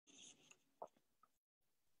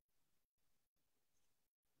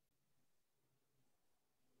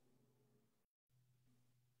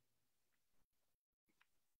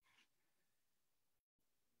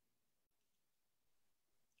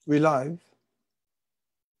We live.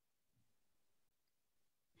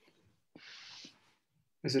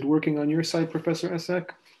 Is it working on your side, Professor Esack?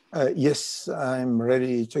 Yes, I'm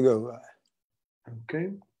ready to go. Okay.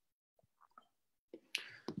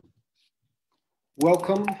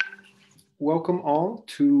 Welcome all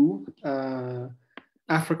to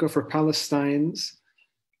Africa for Palestine's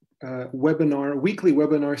weekly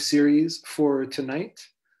webinar series for tonight.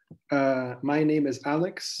 My name is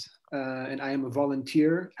Alex, and I am a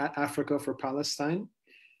volunteer at Africa for Palestine.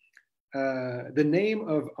 The name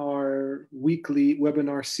of our weekly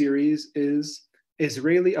webinar series is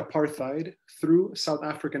Israeli Apartheid Through South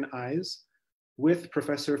African Eyes with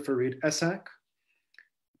Professor Farid Esack.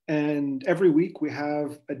 And every week we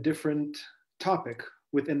have a different topic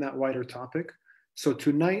within that wider topic. So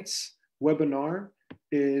tonight's webinar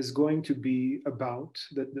is going to be about,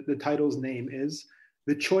 the title's name is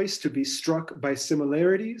The Choice to be Struck by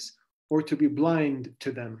Similarities or to be Blind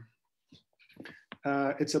to Them.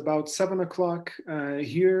 It's about 7 o'clock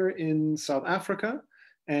here in South Africa,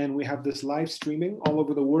 and we have this live streaming all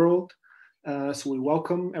over the world. So we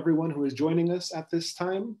welcome everyone who is joining us at this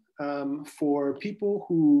time. For people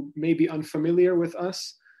who may be unfamiliar with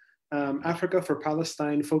us, Africa for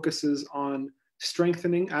Palestine focuses on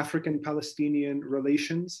strengthening African-Palestinian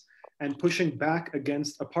relations and pushing back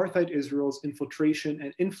against apartheid Israel's infiltration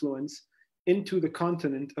and influence into the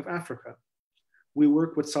continent of Africa. We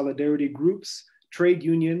work with solidarity groups, trade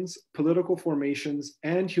unions, political formations,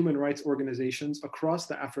 and human rights organizations across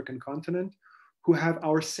the African continent who have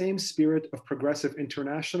our same spirit of progressive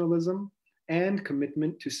internationalism and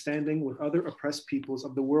commitment to standing with other oppressed peoples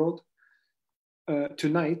of the world.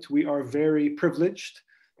 Tonight, we are very privileged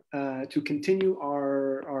to continue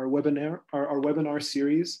our webinar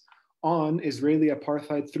series on Israeli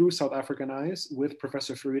apartheid through South African eyes with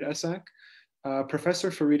Professor Farid Esack. Professor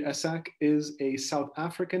Farid Esack is a South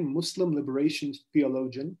African Muslim liberation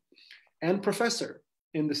theologian and professor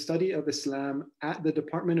in the study of Islam at the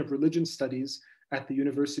Department of Religion Studies at the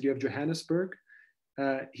University of Johannesburg.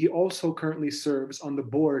 He also currently serves on the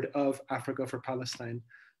board of Africa for Palestine.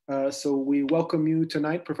 So we welcome you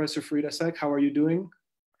tonight, Professor Farid Esack. How are you doing?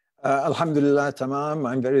 Alhamdulillah, tamam.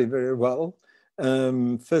 I'm very, very well.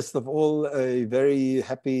 First of all, a very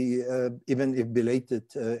happy, even if belated,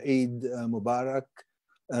 Eid Mubarak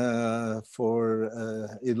for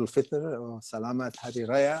Eid al-Fitr or Salamat Hari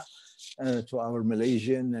Raya to our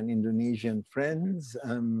Malaysian and Indonesian friends.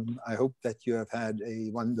 I hope that you have had a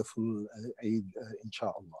wonderful Eid,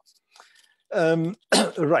 inshallah.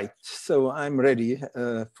 Right, so I'm ready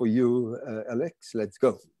for you, Alex. Let's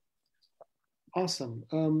go. Awesome.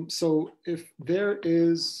 So if there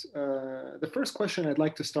is, the first question I'd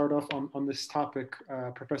like to start off on this topic,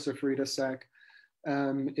 Professor Farid Esack,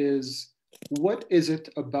 is what is it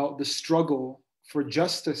about the struggle for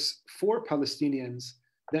justice for Palestinians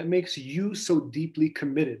that makes you so deeply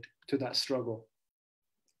committed to that struggle?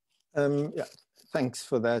 Yeah, thanks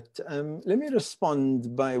for that. Let me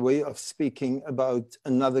respond by way of speaking about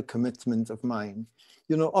another commitment of mine.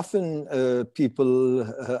 You know, often people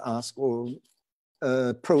ask, or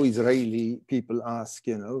pro-Israeli people ask,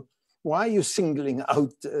 you know, why are you singling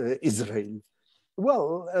out Israel?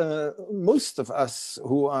 Well, most of us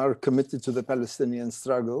who are committed to the Palestinian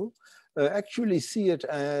struggle actually see it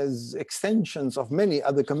as extensions of many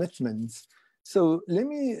other commitments. So let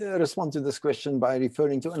me respond to this question by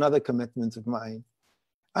referring to another commitment of mine.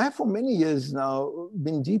 I have for many years now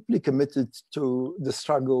been deeply committed to the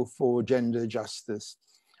struggle for gender justice.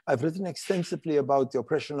 I've written extensively about the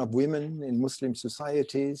oppression of women in Muslim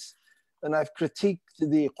societies, and I've critiqued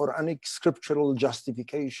the Quranic scriptural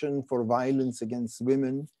justification for violence against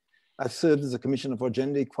women. I've served as a commissioner for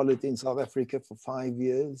gender equality in South Africa for 5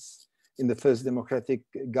 years in the first democratic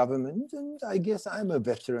government, and I guess I'm a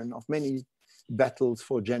veteran of many battles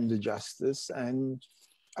for gender justice, and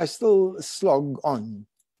I still slog on.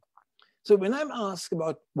 So when I'm asked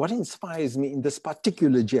about what inspires me in this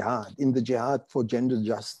particular jihad, in the jihad for gender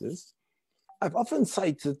justice, I've often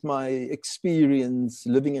cited my experience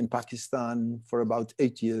living in Pakistan for about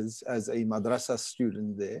 8 years as a madrasa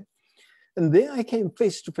student there. And there I came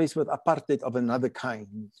face to face with apartheid of another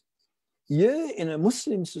kind. Here in a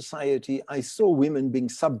Muslim society, I saw women being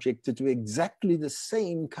subjected to exactly the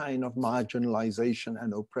same kind of marginalization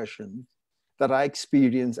and oppression that I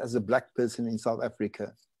experienced as a Black person in South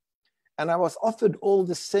Africa. And I was offered all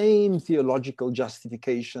the same theological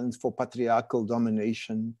justifications for patriarchal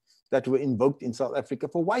domination that were invoked in South Africa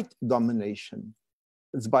for white domination.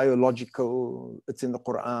 It's biological, it's in the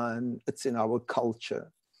Quran, it's in our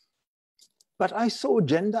culture. But I saw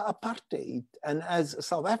gender apartheid. And as a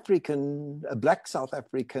South African, a Black South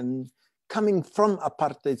African coming from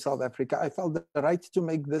apartheid South Africa, I felt the right to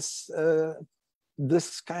make this,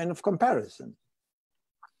 this kind of comparison.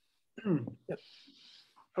 Yep.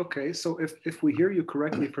 Okay, so if we hear you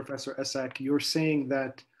correctly, Professor Esack, you're saying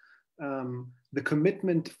that the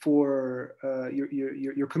commitment for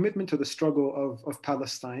your commitment to the struggle of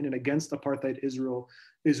Palestine and against apartheid Israel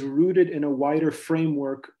is rooted in a wider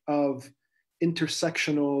framework of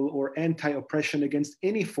intersectional or anti-oppression against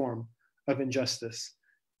any form of injustice.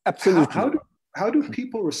 Absolutely. How do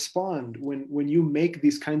people respond when you make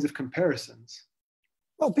these kinds of comparisons?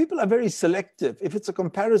 Well, people are very selective. If it's a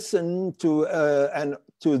comparison to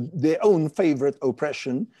their own favorite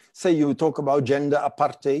oppression, say you talk about gender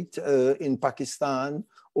apartheid in Pakistan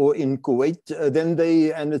or in Kuwait,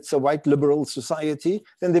 and it's a white liberal society,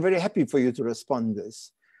 then they're very happy for you to respond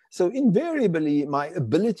this. So invariably, my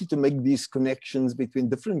ability to make these connections between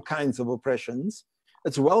different kinds of oppressions,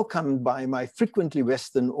 it's welcomed by my frequently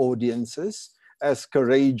Western audiences as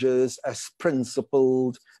courageous, as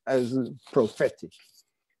principled, as prophetic.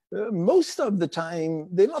 Most of the time,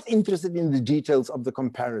 they're not interested in the details of the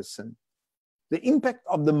comparison. The impact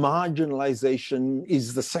of the marginalization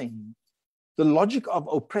is the same. The logic of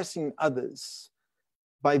oppressing others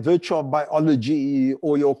by virtue of biology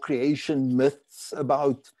or your creation myths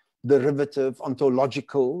about derivative,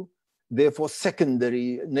 ontological, therefore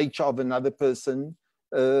secondary nature of another person.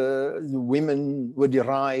 Women were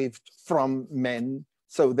derived from men,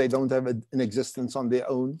 so they don't have an existence on their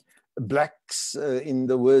own. Blacks, in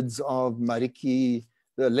the words of Mariki,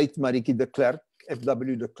 the late Mariki de Klerk,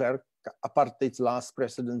 F.W. de Klerk, apartheid's last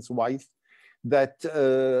president's wife, that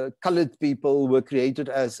colored people were created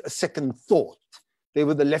as a second thought. They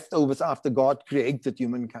were the leftovers after God created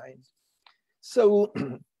humankind. So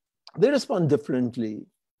they respond differently.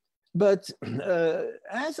 But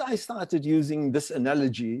as I started using this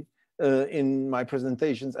analogy in my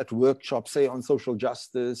presentations at workshops, say on social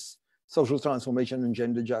justice, social transformation and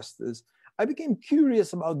gender justice, I became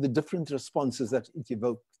curious about the different responses that it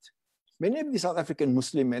evoked. Many of the South African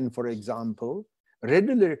Muslim men, for example,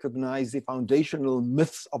 readily recognized the foundational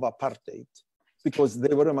myths of apartheid because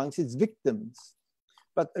they were amongst its victims.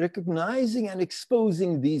 But recognizing and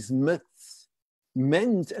exposing these myths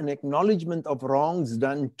meant an acknowledgement of wrongs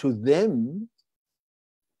done to them,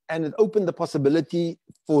 and it opened the possibility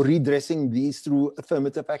for redressing these through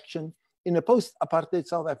affirmative action in a post-apartheid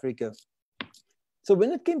South Africa. So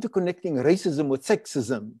when it came to connecting racism with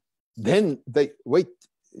sexism, then wait,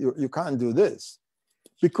 you can't do this.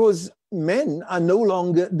 Because men are no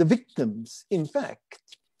longer the victims. In fact,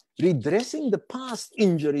 redressing the past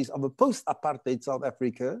injuries of a post-apartheid South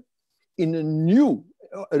Africa in a new,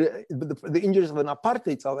 the injuries of an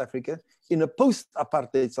apartheid South Africa in a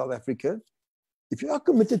post-apartheid South Africa, if you are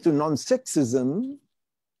committed to non-sexism,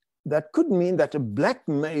 that could mean that a black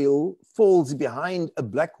male falls behind a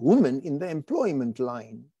black woman in the employment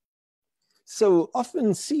line. So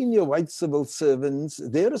often senior white civil servants,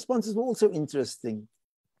 their responses were also interesting.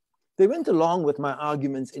 They went along with my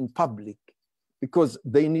arguments in public because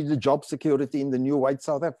they needed job security in the new white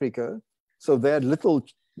South Africa. So they had little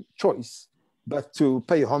choice but to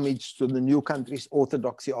pay homage to the new country's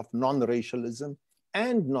orthodoxy of non-racialism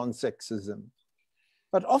and non-sexism.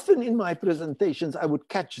 But often in my presentations, I would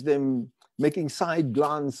catch them making side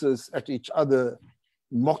glances at each other,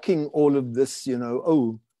 mocking all of this, you know,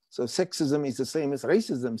 oh, so sexism is the same as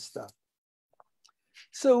racism stuff.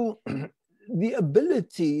 So the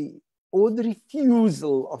ability or the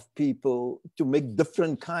refusal of people to make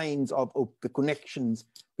different kinds of the connections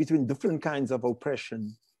between different kinds of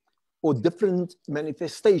oppression or different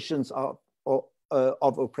manifestations of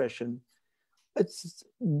oppression, it's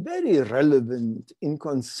very relevant in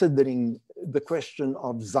considering the question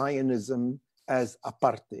of Zionism as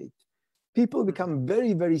apartheid. People become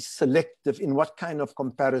very, very selective in what kind of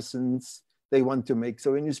comparisons they want to make.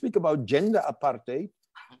 So when you speak about gender apartheid,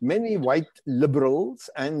 many white liberals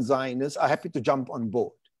and Zionists are happy to jump on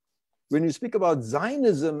board. When you speak about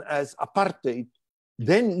Zionism as apartheid,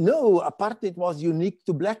 then no, apartheid was unique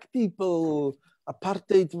to black people.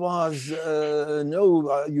 Apartheid was,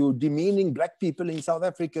 you're demeaning black people in South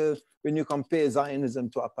Africa when you compare Zionism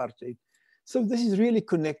to apartheid. So this is really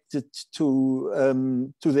connected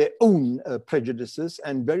to their own prejudices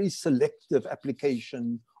and very selective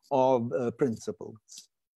application of principles.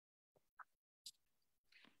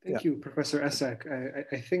 Thank you, Professor Esack.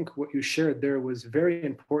 I think what you shared there was very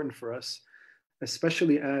important for us,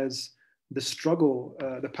 especially as the struggle,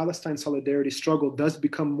 the Palestine solidarity struggle does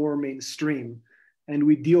become more mainstream and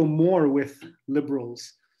we deal more with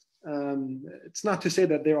liberals. It's not to say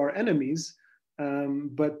that there are enemies,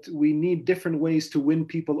 but we need different ways to win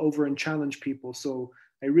people over and challenge people. So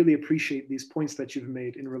I really appreciate these points that you've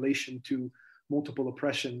made in relation to multiple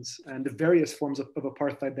oppressions and the various forms of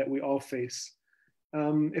apartheid that we all face.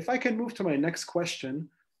 If I can move to my next question,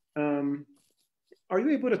 are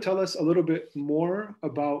you able to tell us a little bit more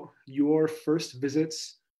about your first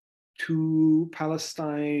visits to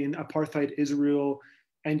Palestine, apartheid Israel,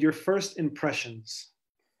 and your first impressions?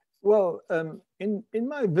 Well, in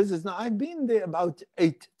my visits, now I've been there about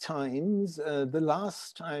 8 times. The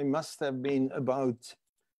last time must have been about,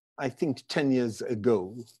 I think, 10 years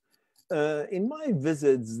ago. In my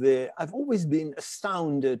visits there, I've always been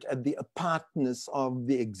astounded at the apartness of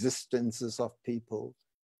the existences of people.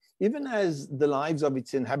 Even as the lives of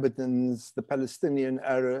its inhabitants, the Palestinian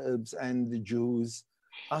Arabs and the Jews,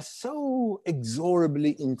 are so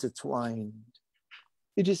inexorably intertwined.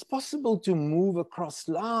 It is possible to move across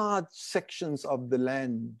large sections of the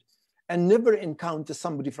land and never encounter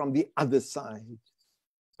somebody from the other side.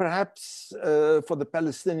 Perhaps for the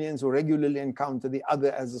Palestinians who regularly encounter the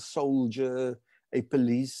other as a soldier, a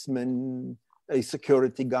policeman, a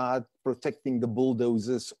security guard protecting the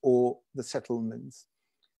bulldozers or the settlements.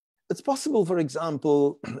 It's possible, for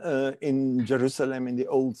example, in Jerusalem, in the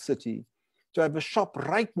old city, to have a shop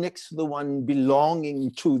right next to the one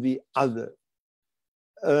belonging to the other.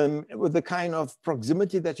 With the kind of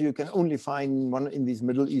proximity that you can only find one in these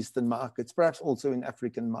Middle Eastern markets, perhaps also in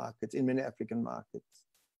African markets, in many African markets.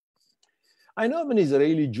 I know of an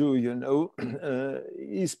Israeli Jew, you know,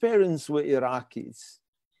 his parents were Iraqis.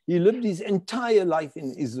 He lived his entire life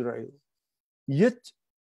in Israel. Yet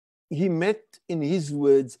he met, in his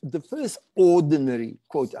words, the first ordinary,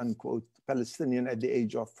 quote unquote, Palestinian at the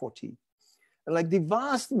age of 40. And like the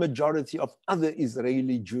vast majority of other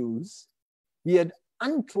Israeli Jews, he had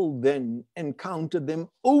until then encountered them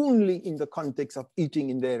only in the context of eating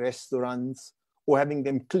in their restaurants or having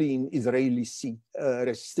them clean Israeli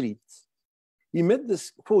streets. He met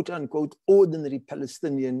this quote unquote ordinary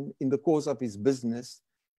Palestinian in the course of his business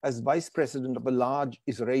as vice president of a large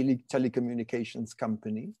Israeli telecommunications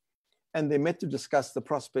company. And they met to discuss the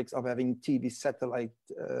prospects of having TV satellite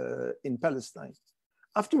in Palestine.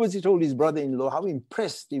 Afterwards, he told his brother-in-law how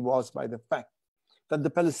impressed he was by the fact that the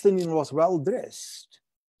Palestinian was well-dressed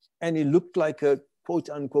and he looked like a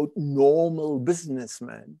quote-unquote normal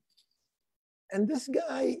businessman. And this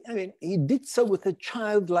guy, I mean, he did so with a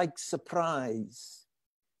childlike surprise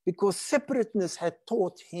because separateness had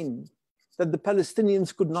taught him that the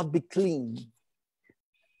Palestinians could not be clean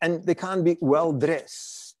and they can't be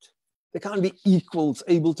well-dressed. They can't be equals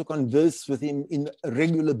able to converse with him in a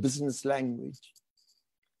regular business language.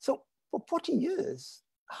 So for 40 years,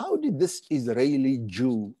 how did this Israeli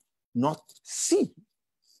Jew not see?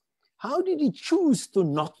 How did he choose to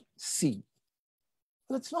not see?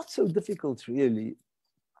 Well, it's not so difficult, really.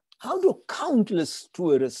 How do countless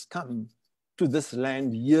tourists come to this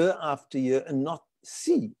land year after year and not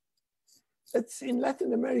see? It's in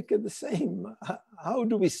Latin America the same. How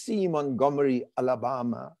do we see Montgomery,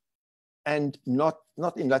 Alabama, and not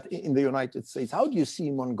in the United States? How do you see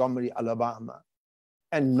Montgomery, Alabama,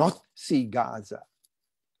 and not see Gaza?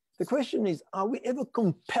 The question is, are we ever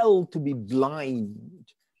compelled to be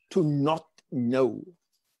blind, to not know?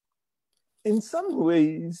 In some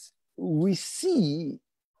ways, we see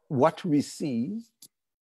what we see,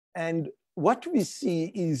 and what we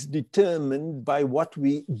see is determined by what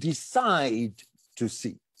we decide to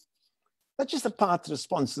see. That's just a part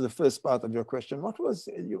response to the first part of your question. What was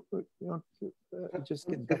you want to just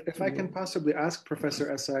get back if I can possibly ask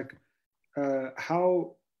Professor Esack,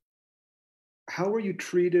 how were you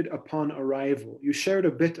treated upon arrival? You shared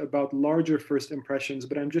a bit about larger first impressions,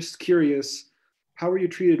 but I'm just curious, how were you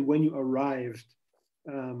treated when you arrived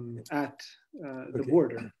at the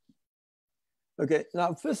border? Okay,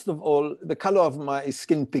 now first of all, the color of my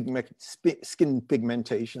skin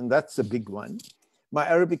pigmentation, that's a big one. My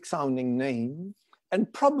Arabic sounding name,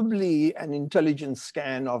 and probably an intelligence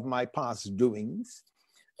scan of my past doings.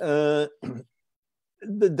 The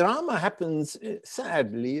drama happens,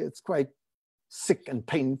 sadly, it's quite sick and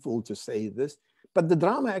painful to say this, but the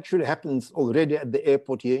drama actually happens already at the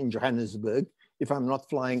airport here in Johannesburg, if I'm not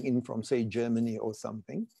flying in from, say, Germany or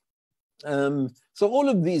something. So all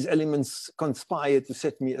of these elements conspire to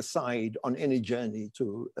set me aside on any journey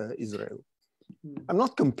to Israel. I'm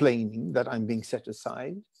not complaining that I'm being set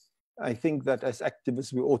aside. I think that as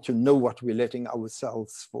activists, we ought to know what we're letting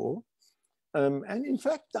ourselves for. And in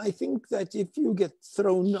fact, I think that if you get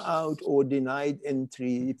thrown out or denied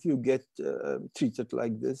entry, if you get treated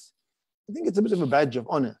like this, I think it's a bit of a badge of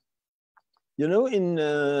honor. You know,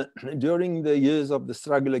 during the years of the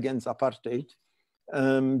struggle against apartheid,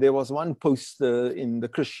 there was one poster in the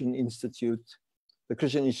Christian Institute, The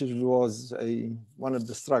Christian Institute was one of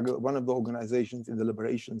the organizations in the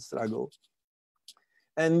liberation struggle.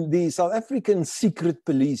 And the South African secret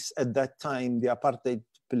police at that time, the apartheid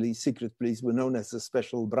police, secret police, were known as the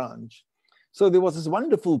special branch. So there was this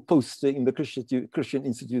wonderful poster in the Christian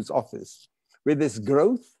Institute's office, where there's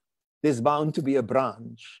growth, there's bound to be a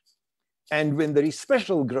branch. And when there is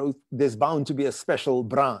special growth, there's bound to be a special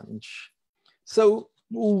branch. So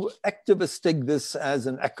activists take this as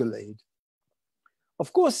an accolade.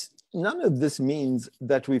 Of course, none of this means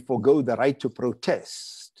that we forgo the right to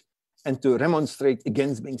protest and to remonstrate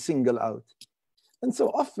against being singled out. And so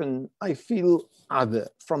often I feel other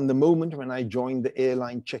from the moment when I joined the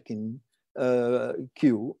airline check-in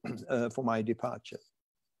queue for my departure.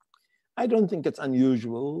 I don't think it's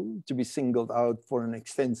unusual to be singled out for an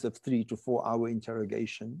extensive 3 to 4 hour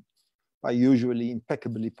interrogation by usually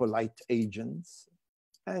impeccably polite agents.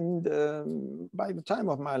 And by the time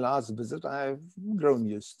of my last visit, I've grown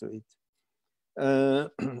used to it.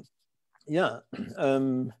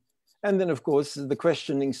 And then, of course, the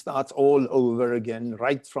questioning starts all over again,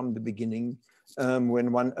 right from the beginning,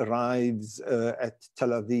 when one arrives at Tel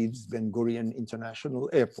Aviv's Ben Gurion International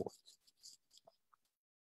Airport.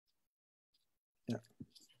 Yeah.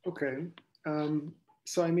 Okay.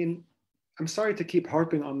 So, I mean, I'm sorry to keep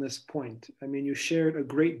harping on this point. I mean, you shared a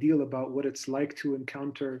great deal about what it's like to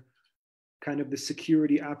encounter kind of the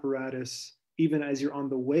security apparatus, even as you're on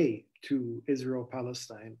the way to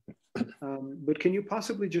Israel-Palestine. But can you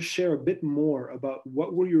possibly just share a bit more about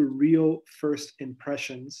what were your real first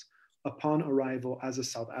impressions upon arrival as a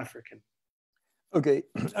South African? Okay,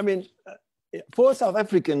 I mean, for a South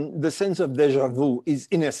African, the sense of déjà vu is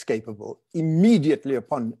inescapable immediately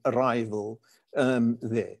upon arrival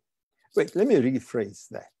there. Wait, let me rephrase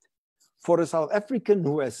that. For a South African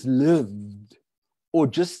who has lived or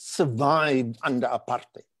just survived under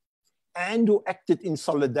apartheid and who acted in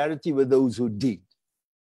solidarity with those who did,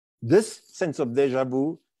 this sense of déjà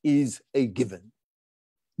vu is a given.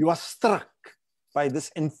 You are struck by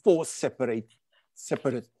this enforced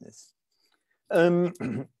separateness.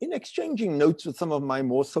 In exchanging notes with some of my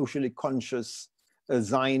more socially conscious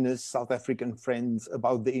Zionist South African friends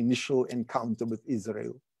about the initial encounter with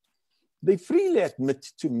Israel, they freely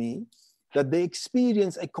admit to me that they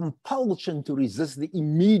experience a compulsion to resist the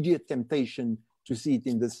immediate temptation to see it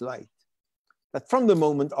in this light. That from the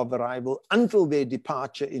moment of arrival until their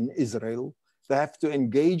departure in Israel, they have to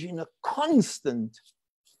engage in a constant,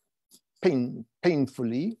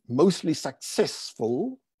 painfully, mostly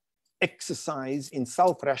successful exercise in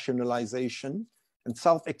self-rationalization and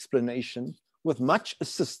self-explanation, with much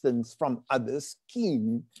assistance from others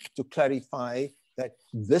keen to clarify that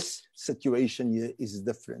this situation here is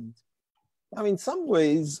different. Now, in some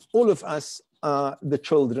ways, all of us are the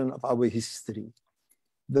children of our history.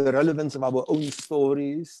 The relevance of our own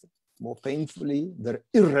stories, more painfully, the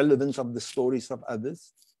irrelevance of the stories of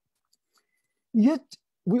others. Yet,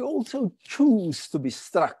 we also choose to be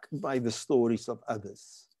struck by the stories of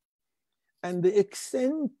others. And the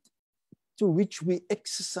extent to which we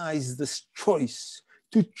exercise this choice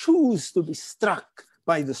to choose to be struck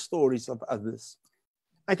by the stories of others,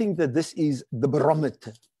 I think that this is the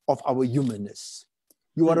barometer of our humanness.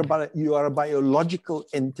 You are a biological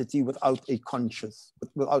entity without a conscience,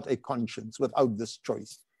 without this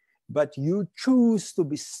choice. But you choose to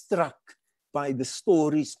be struck by the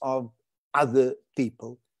stories of other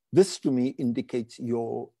people. This, to me, indicates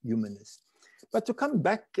your humanness. But to come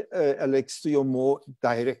back, Alex, to your more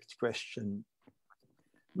direct question,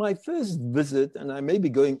 my first visit, and I may be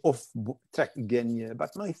going off track again here,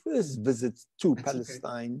 but my first visit to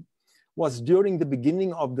Palestine was during the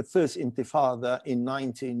beginning of the first Intifada in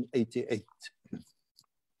 1988.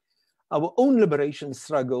 Our own liberation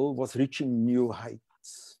struggle was reaching new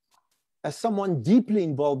heights. As someone deeply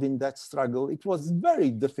involved in that struggle, it was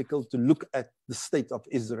very difficult to look at the state of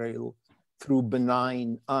Israel through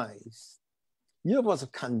benign eyes. Here was a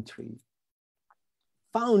country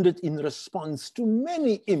founded in response to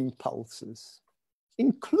many impulses,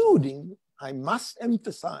 including, I must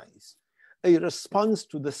emphasize, a response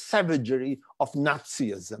to the savagery of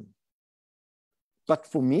Nazism. But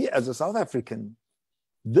for me, as a South African,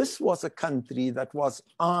 this was a country that was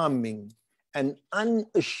arming an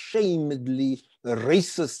unashamedly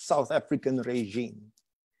racist South African regime,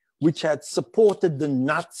 which had supported the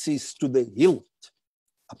Nazis to the hilt.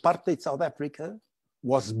 Apartheid South Africa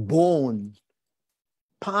was born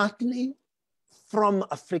partly from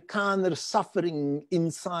Afrikaners suffering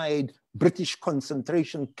inside British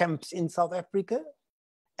concentration camps in South Africa,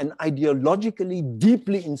 and ideologically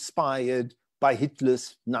deeply inspired by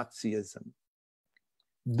Hitler's Nazism.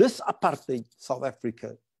 This apartheid South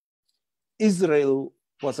Africa Israel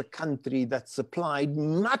was a country that supplied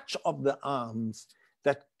much of the arms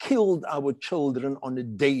that killed our children on a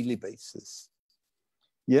daily basis.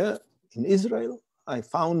 Yeah, in Israel, I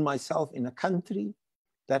found myself in a country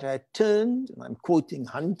that had turned, and I'm quoting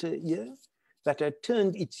Hunter here, that had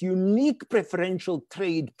turned its unique preferential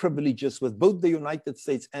trade privileges with both the United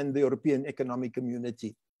States and the European Economic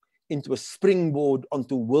Community into a springboard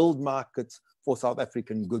onto world markets for South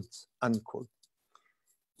African goods, unquote.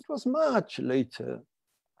 It was much later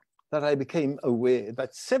that I became aware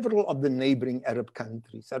that several of the neighboring Arab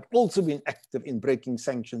countries had also been active in breaking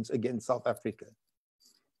sanctions against South Africa.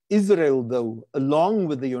 Israel, though, along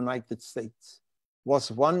with the United States,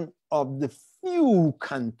 was one of the few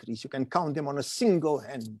countries, you can count them on a single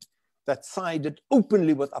hand, that sided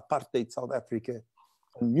openly with apartheid South Africa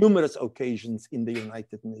on numerous occasions in the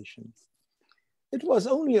United Nations. It was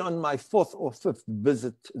only on my 4th or 5th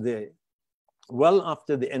visit there, well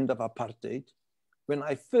after the end of apartheid, when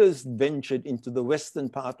I first ventured into the western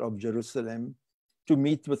part of Jerusalem to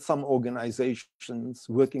meet with some organizations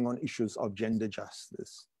working on issues of gender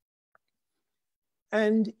justice.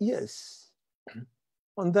 And yes,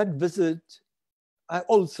 on that visit, I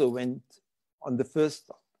also went on the first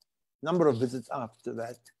number of visits after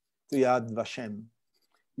that to Yad Vashem.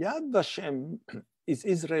 Yad Vashem is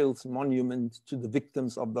Israel's monument to the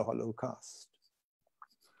victims of the Holocaust.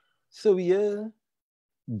 So here,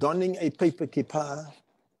 donning a paper kippah,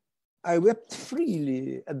 I wept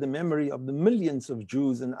freely at the memory of the millions of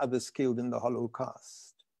Jews and others killed in the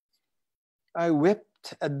Holocaust. I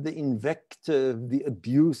wept at the invective, the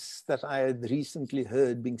abuse that I had recently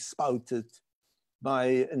heard being spouted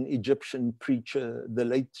by an Egyptian preacher, the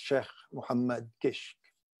late Sheikh Muhammad Kishk.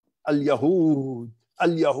 Al-Yahud,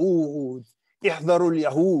 Al-Yahud, Ihdaru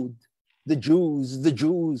al-Yahud, the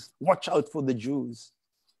Jews, watch out for the Jews.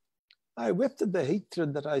 I wept at the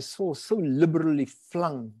hatred that I saw so liberally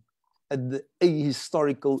flung at the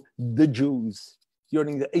ahistorical the Jews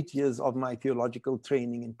during the 8 years of my theological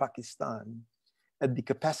training in Pakistan, at the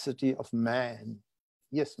capacity of man,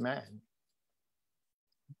 yes, man,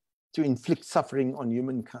 to inflict suffering on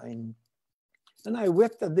humankind. And I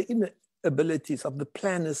wept at the inabilities of the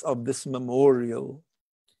planners of this memorial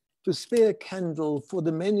to spare a candle for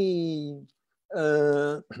the many,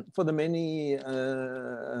 for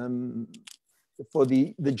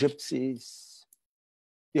the gypsies,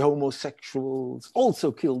 the homosexuals,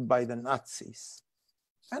 also killed by the Nazis.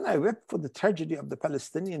 And I wept for the tragedy of the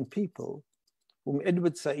Palestinian people, whom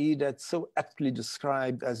Edward Said had so aptly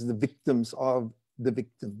described as the victims of the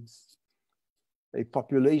victims. A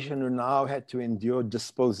population who now had to endure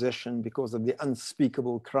dispossession because of the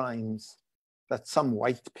unspeakable crimes that some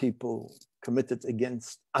white people committed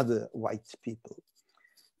against other white people.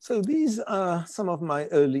 So these are some of my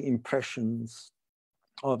early impressions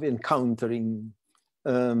of encountering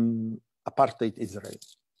apartheid Israel.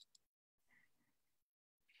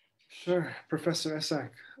 Sure, Professor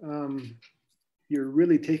Esack. You're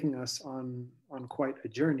really taking us on quite a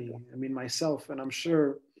journey. I mean, myself, and I'm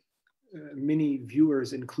sure many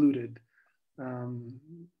viewers included,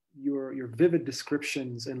 your vivid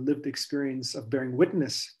descriptions and lived experience of bearing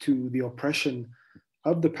witness to the oppression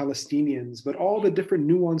of the Palestinians, but all the different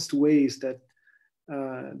nuanced ways that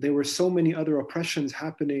there were so many other oppressions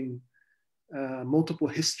happening, multiple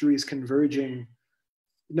histories converging.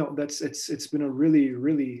 No, it's been a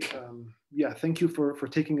really, yeah, thank you for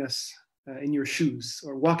taking us in your shoes,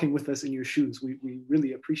 or walking with us in your shoes. We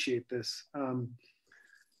really appreciate this.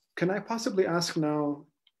 Can I possibly ask now?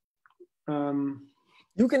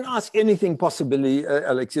 You can ask anything possibly,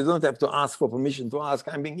 Alex. You don't have to ask for permission to ask.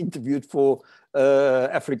 I'm being interviewed for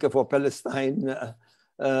Africa for Palestine.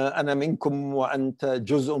 أنا منكم وأنت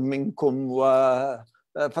جزء منكم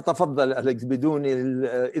فتفضل أليكس بدون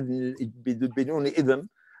إذن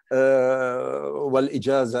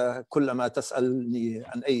والإجازة كلما تسألني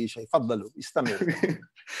عن أي شيء فضلوا استمر.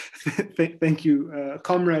 Thank you,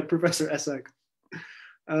 Comrade Professor Esack.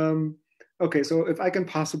 Okay, so if I can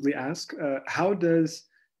possibly ask, how does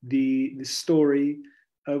the story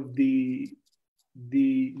of the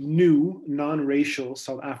new non-racial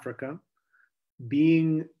South Africa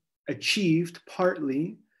being achieved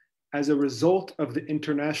partly as a result of the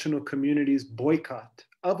international community's boycott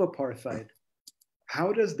of apartheid,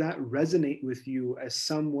 how does that resonate with you as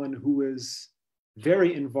someone who is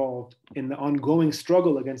very involved in the ongoing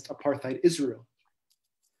struggle against apartheid Israel?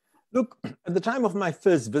 Look, at the time of my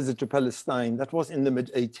first visit to Palestine, that was in the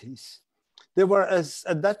mid-80s,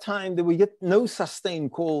 at that time, there were yet no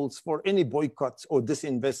sustained calls for any boycotts or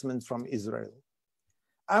disinvestment from Israel.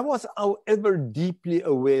 I was, however, deeply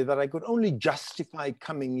aware that I could only justify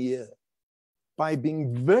coming here by being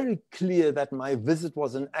very clear that my visit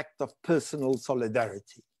was an act of personal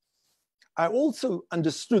solidarity. I also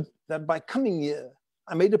understood that by coming here,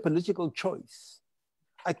 I made a political choice.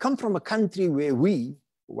 I come from a country where we,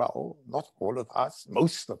 well, not all of us,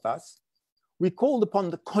 most of us, we called upon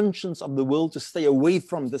the conscience of the world to stay away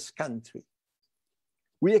from this country.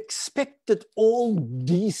 We expected all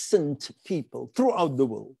decent people throughout the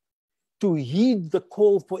world to heed the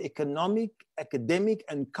call for economic, academic,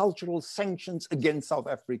 and cultural sanctions against South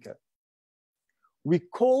Africa. We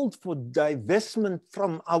called for divestment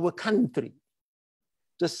from our country,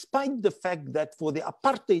 despite the fact that for the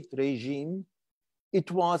apartheid regime,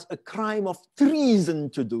 it was a crime of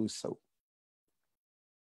treason to do so.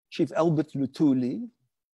 Chief Albert Luthuli,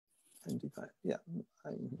 and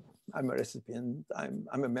I'm a recipient,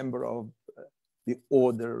 I'm a member of the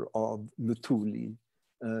Order of Luthuli.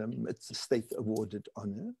 It's a state-awarded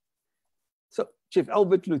honor. So Chief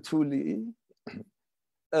Albert Luthuli,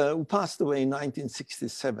 who passed away in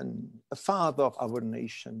 1967, a father of our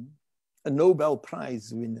nation, a Nobel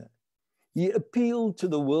Prize winner. He appealed to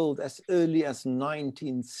the world as early as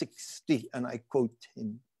 1960, and I quote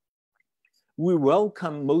him, "We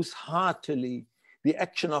welcome most heartily the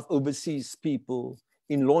action of overseas people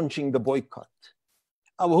in launching the boycott.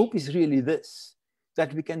 Our hope is really this,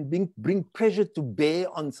 that we can bring pressure to bear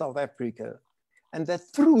on South Africa, and that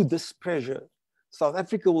through this pressure, South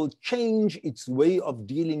Africa will change its way of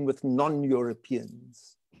dealing with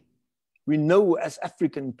non-Europeans. We know as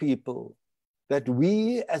African people that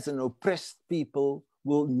we as an oppressed people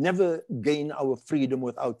will never gain our freedom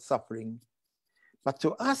without suffering. But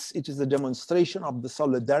to us, it is a demonstration of the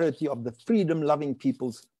solidarity of the freedom-loving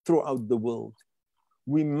peoples throughout the world.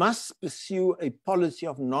 We must pursue a policy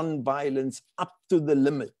of non-violence up to the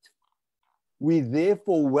limit. We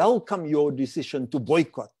therefore welcome your decision to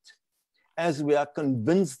boycott, as we are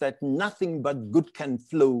convinced that nothing but good can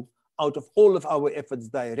flow out of all of our efforts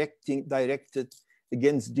directed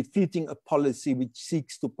against defeating a policy which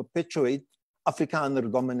seeks to perpetuate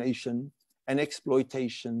Afrikaner domination and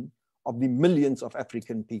exploitation of the millions of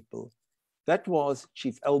African people." That was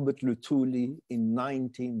Chief Albert Luthuli in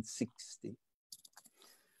 1960.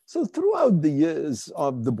 So throughout the years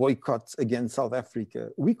of the boycotts against South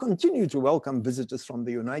Africa, we continue to welcome visitors from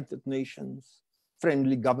the United Nations,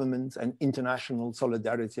 friendly governments, and international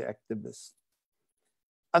solidarity activists.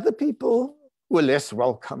 Other people were less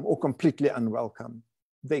welcome or completely unwelcome.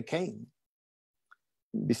 They came.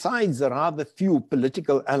 Besides the rather few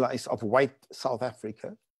political allies of white South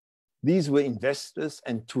Africa, these were investors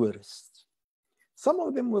and tourists. Some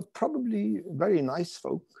of them were probably very nice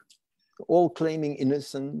folk, all claiming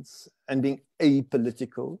innocence and being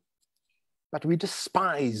apolitical, but we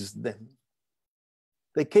despised them.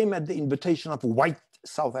 They came at the invitation of white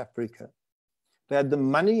South Africa. They had the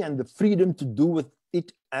money and the freedom to do with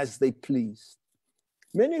it as they pleased.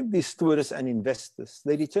 Many of these tourists and investors,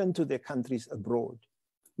 they returned to their countries abroad,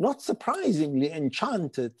 not surprisingly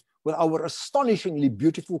enchanted with our astonishingly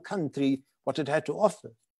beautiful country, what it had to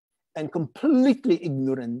offer, and completely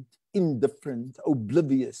ignorant, indifferent,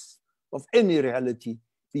 oblivious of any reality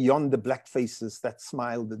beyond the black faces that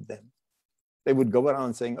smiled at them. They would go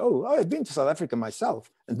around saying, oh, I've been to South Africa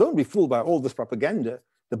myself, and don't be fooled by all this propaganda.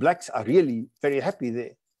 The blacks are really very happy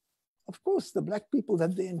there. Of course, the black people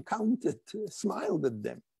that they encountered smiled at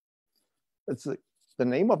them. It's the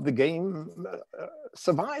name of the game,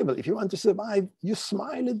 survival. If you want to survive, you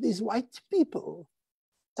smile at these white people.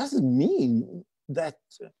 Doesn't mean that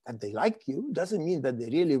they like you, doesn't mean that they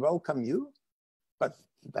really welcome you, but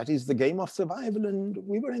that is the game of survival, and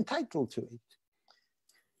we were entitled to it.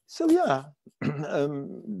 So yeah,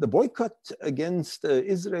 the boycott against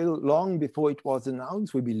Israel, long before it was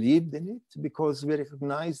announced, we believed in it because we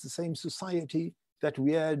recognized the same society that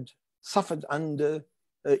we had suffered under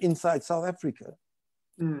inside South Africa.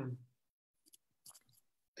 Mm.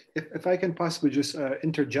 If I can possibly just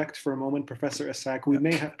interject for a moment, Professor Esack, we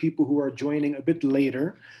may have people who are joining a bit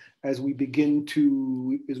later as we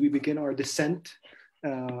begin our descent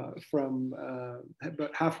from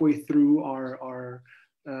about halfway through our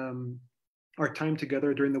time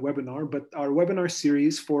together during the webinar. But our webinar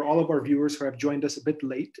series, for all of our viewers who have joined us a bit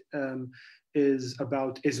late, is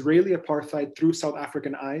about Israeli apartheid through South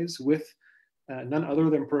African eyes with none other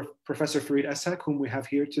than Professor Farid Esack, whom we have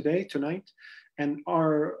here tonight. And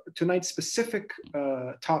our tonight's specific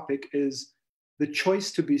topic is the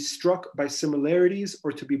choice to be struck by similarities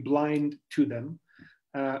or to be blind to them.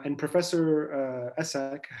 And Professor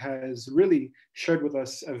Esack has really shared with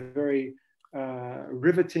us a very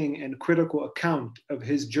riveting and critical account of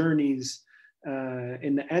his journeys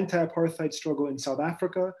in the anti-apartheid struggle in South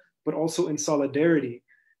Africa, but also in solidarity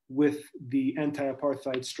with the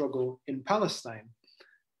anti-apartheid struggle in Palestine.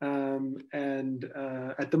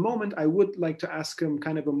 At the moment, I would like to ask him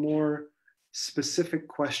kind of a more specific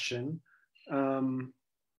question.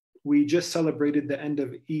 We just celebrated the end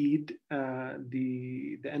of Eid,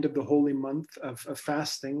 the end of the holy month of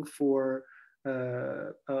fasting for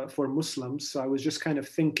Muslims. So I was just kind of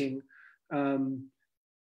thinking,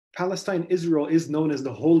 Palestine, Israel is known as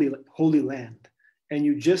the Holy Land. And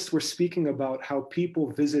you just were speaking about how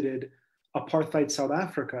people visited apartheid South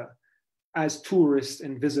Africa as tourists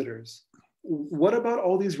and visitors. What about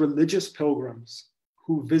all these religious pilgrims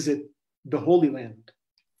who visit the Holy Land?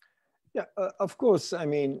 Yeah, of course. I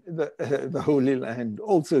mean, the Holy Land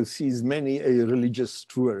also sees many a religious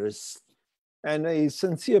tourist and a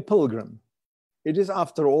sincere pilgrim. It is,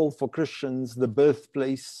 after all, for Christians, the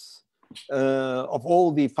birthplace of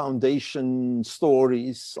all the foundation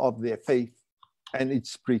stories of their faith and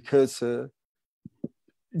its precursor,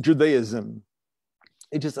 Judaism.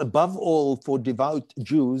 It is above all for devout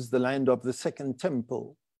Jews the land of the Second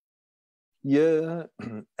Temple. Here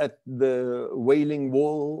at the Wailing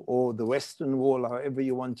Wall, or the Western Wall, however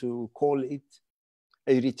you want to call it,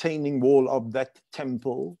 a retaining wall of that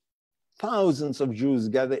temple, thousands of Jews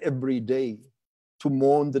gather every day to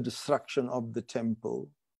mourn the destruction of the temple.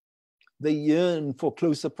 They yearn for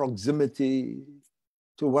closer proximity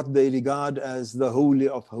to what they regard as the Holy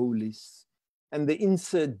of Holies, and they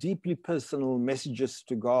insert deeply personal messages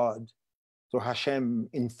to God, to Hashem,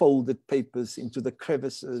 in folded papers into the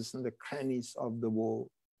crevices and the crannies of the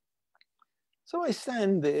wall. So I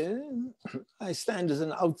stand there, I stand as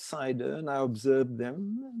an outsider and I observe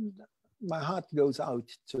them, and my heart goes out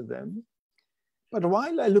to them. But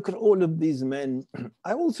while I look at all of these men,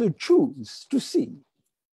 I also choose to see.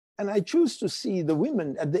 And I choose to see the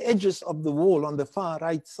women at the edges of the wall on the far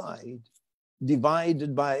right side,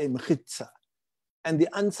 divided by a mechitza, and the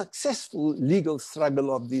unsuccessful legal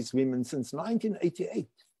struggle of these women since 1988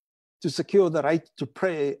 to secure the right to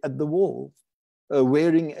pray at the wall,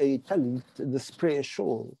 wearing a talit, this prayer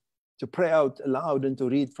shawl, to pray out aloud and to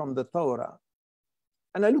read from the Torah.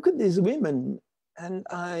 And I look at these women and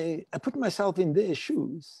I put myself in their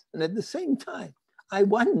shoes. And at the same time, I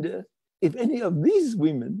wonder if any of these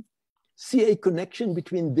women see a connection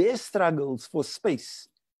between their struggles for space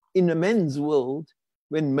in a men's world,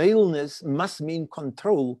 when maleness must mean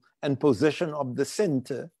control and possession of the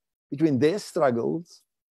center, between their struggles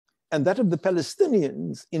and that of the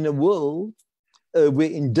Palestinians in a world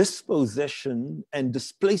where in dispossession and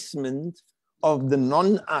displacement of the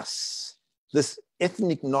non-us, this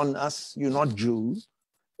ethnic non-us, you're not Jew,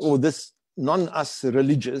 or this non-us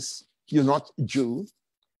religious, you're not Jew,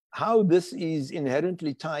 how this is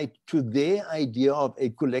inherently tied to their idea of a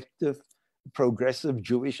collective, progressive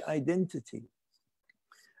Jewish identity.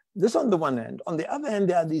 This on the one hand. On the other hand,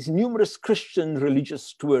 there are these numerous Christian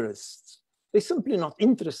religious tourists. They're simply not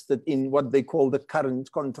interested in what they call the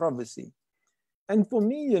current controversy. And for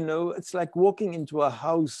me, you know, it's like walking into a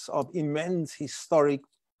house of immense historic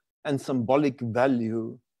and symbolic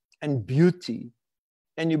value and beauty,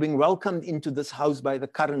 and you're being welcomed into this house by the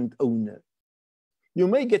current owner. You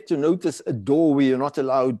may get to notice a doorway you're not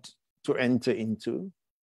allowed to enter into.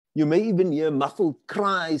 You may even hear muffled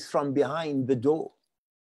cries from behind the door.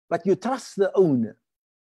 But you trust the owner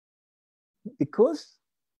because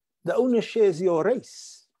the owner shares your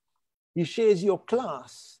race. He shares your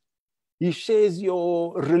class. He shares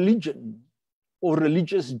your religion or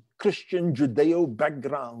religious Christian Judeo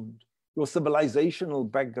background, your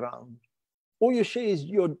civilizational background. Or he shares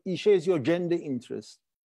your gender interest.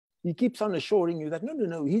 He keeps on assuring you that,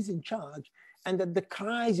 no, he's in charge. And that the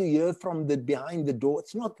cries you hear from behind the door,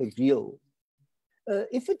 it's not real.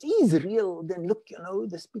 If it is real, then look, you know,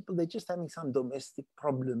 there's people, they're just having some domestic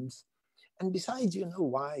problems. And besides,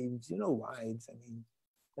 wives, I mean,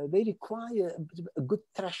 they require a good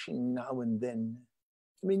thrashing now and then.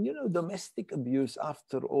 I mean, you know, domestic abuse,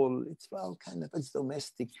 after all, it's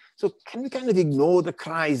domestic. So can we kind of ignore the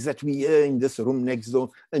cries that we hear in this room next door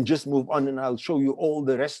and just move on, and I'll show you all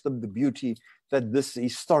the rest of the beauty that this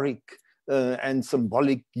historic and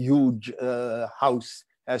symbolic huge house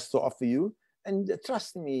has to offer you. And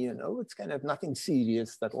trust me, you know, it's kind of nothing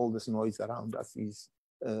serious that all this noise around us is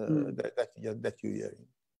that you're hearing.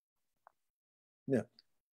 Yeah.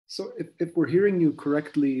 So if we're hearing you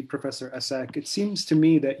correctly, Professor Esack, it seems to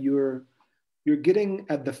me that you're getting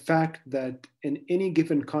at the fact that in any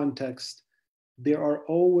given context, there are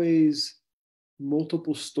always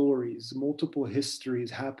multiple stories, multiple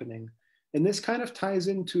histories happening. And this kind of ties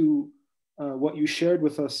into what you shared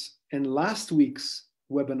with us in last week's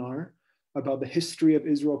webinar about the history of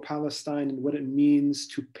Israel-Palestine and what it means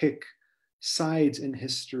to pick sides in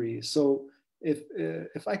history. So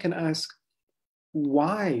if I can ask,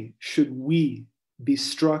 why should we be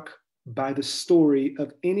struck by the story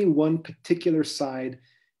of any one particular side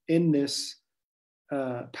in this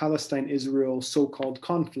Palestine-Israel so-called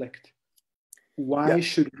conflict? Why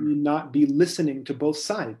should we not be listening to both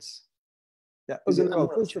sides? Yeah. Okay.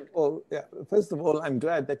 Well, first of all, I'm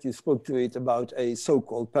glad that you spoke to it about a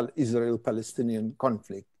so-called Israel-Palestinian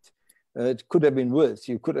conflict. It could have been worse.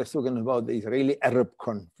 You could have spoken about the Israeli-Arab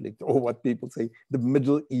conflict, or what people say, the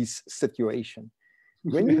Middle East situation.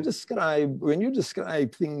 When you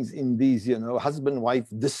describe things in these, husband-wife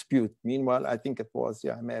dispute, meanwhile, I think it was,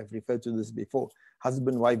 I may have referred to this before,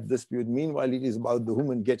 husband-wife dispute, meanwhile, it is about the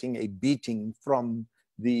woman getting a beating from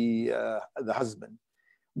the husband.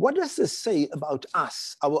 What does this say about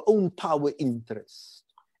us, our own power interest,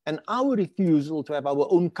 and our refusal to have our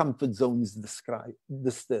own comfort zones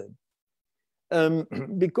disturbed?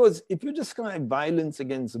 Because if you describe violence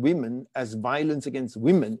against women as violence against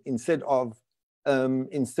women instead of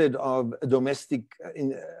domestic,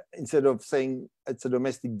 instead of saying it's a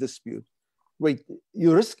domestic dispute, wait,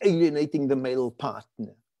 you risk alienating the male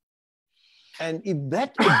partner. And if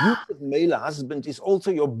that abusive male husband is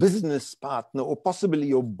also your business partner, or possibly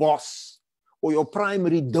your boss, or your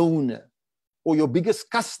primary donor, or your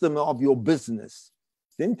biggest customer of your business,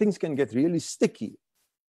 then things can get really sticky.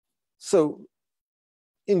 So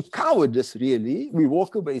in cowardice, really, we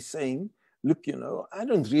walk away saying, look, I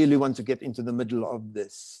don't really want to get into the middle of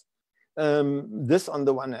this. This on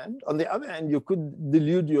the one hand. On the other hand, you could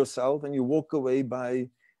delude yourself and you walk away by,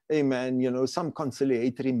 some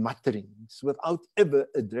conciliatory mutterings without ever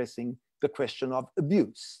addressing the question of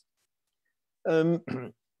abuse. I'll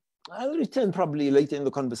return probably later in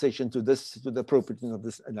the conversation to the appropriateness of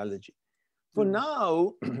this analogy. For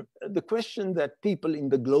now, the question that people in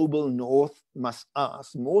the global north must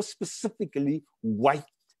ask, more specifically white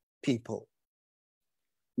people,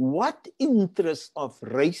 what interests of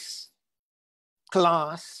race,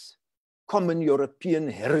 class, common European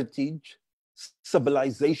heritage,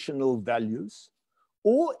 civilizational values,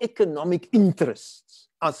 or economic interests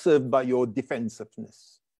are served by your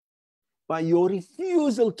defensiveness, by your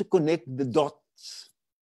refusal to connect the dots,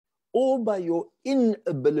 or by your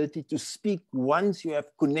inability to speak once you have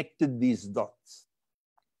connected these dots.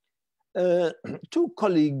 Two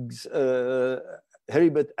colleagues,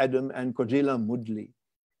 Heribert Adam and Kojela Mudley,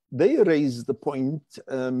 they raised the point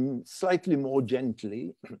slightly more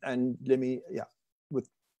gently, and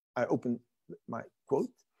I open my quote.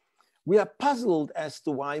 We are puzzled as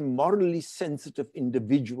to why morally sensitive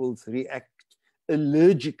individuals react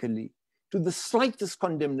allergically to the slightest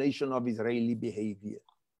condemnation of Israeli behavior.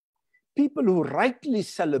 People who rightly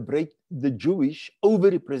celebrate the Jewish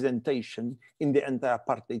overrepresentation in the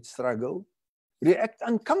anti-apartheid struggle react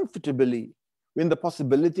uncomfortably when the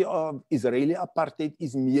possibility of Israeli apartheid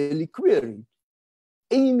is merely queried.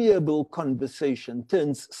 Amiable conversation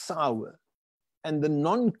turns sour, and the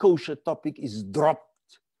non-kosher topic is dropped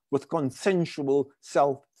with consensual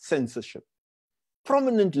self-censorship.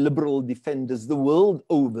 Prominent liberal defenders the world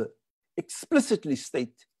over explicitly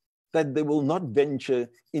state that they will not venture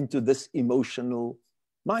into this emotional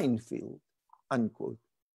minefield, unquote.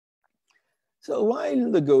 So a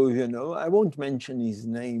while ago, I won't mention his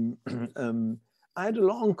name, I had a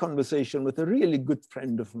long conversation with a really good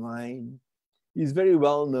friend of mine. He's very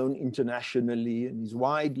well known internationally, and he's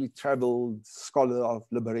widely traveled scholar of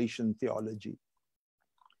liberation theology.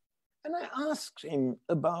 And I asked him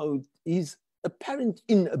about his apparent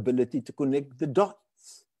inability to connect the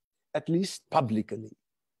dots, at least publicly.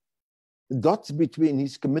 The dots between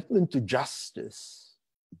his commitment to justice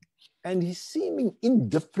and his seeming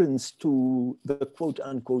indifference to the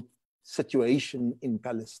quote-unquote situation in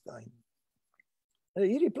Palestine. And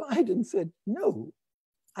he replied and said, no,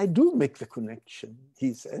 I do make the connection,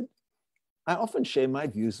 he said. I often share my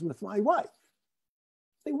views with my wife.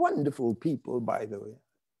 They're wonderful people, by the way.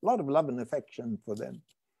 A lot of love and affection for them.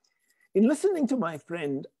 In listening to my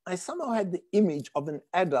friend, I somehow had the image of an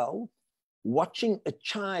adult watching a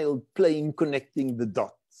child playing, connecting the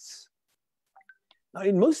dots. Now,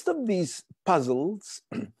 in most of these puzzles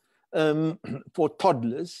for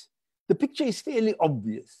toddlers, the picture is fairly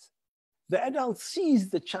obvious. The adult sees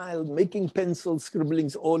the child making pencil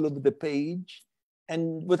scribblings all over the page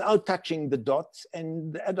and without touching the dots,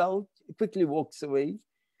 and the adult quickly walks away,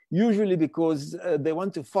 usually because they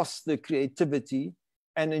want to foster creativity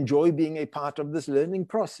and enjoy being a part of this learning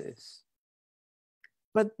process.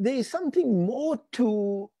 But there is something more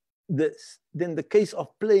to this than the case of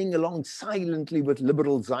playing along silently with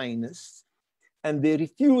liberal Zionists and their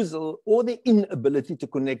refusal or their inability to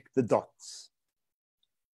connect the dots.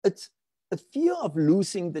 It's a fear of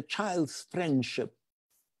losing the child's friendship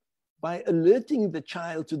by alerting the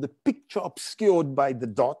child to the picture obscured by the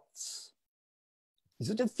dots? Is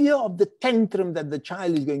it a fear of the tantrum that the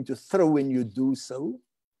child is going to throw when you do so?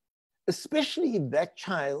 Especially if that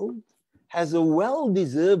child has a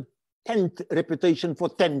well-deserved reputation for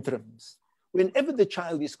tantrums. Whenever the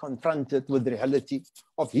child is confronted with the reality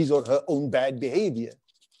of his or her own bad behavior,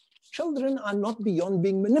 children are not beyond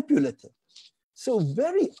being manipulative. So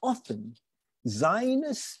very often,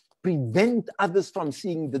 Zionists prevent others from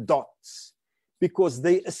seeing the dots because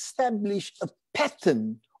they establish a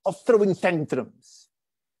pattern of throwing tantrums.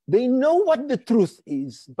 They know what the truth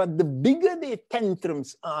is, but the bigger their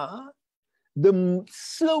tantrums are, the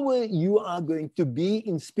slower you are going to be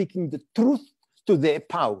in speaking the truth to their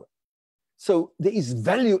power. So there is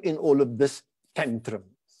value in all of this tantrums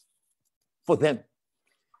for them.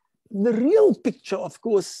 The real picture, of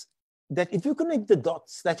course, that if you connect the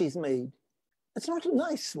dots that is made, it's not a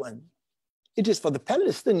nice one. It is for the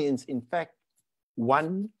Palestinians, in fact,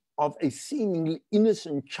 one of a seemingly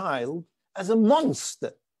innocent child as a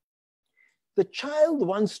monster. The child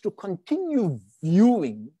wants to continue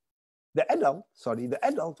viewing, the adult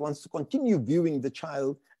wants to continue viewing the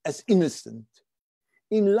child as innocent,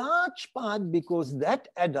 in large part because that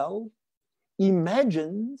adult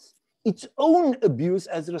imagines its own abuse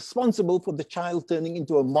as responsible for the child turning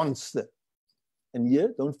into a monster. And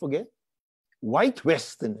here, don't forget, white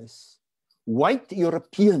Westerners, white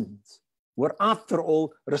Europeans were, after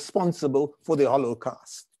all, responsible for the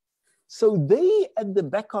Holocaust. So they, at the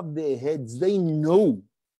back of their heads, they know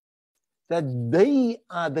that they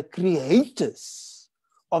are the creators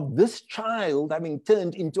of this child having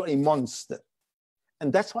turned into a monster.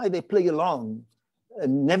 And that's why they play along,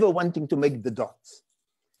 never wanting to make the dots.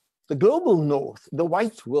 The global north, the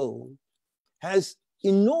white world, has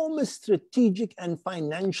enormous strategic and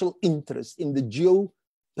financial interest in the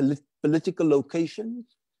geopolitical location,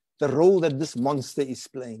 the role that this monster is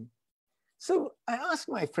playing. So I asked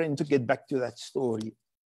my friend to get back to that story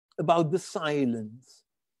about the silence.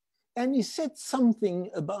 And he said something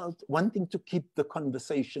about wanting to keep the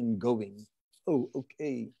conversation going. Oh,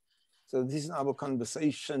 okay. So this is our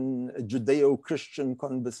conversation, a Judeo-Christian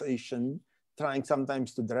conversation, trying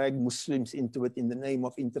sometimes to drag Muslims into it in the name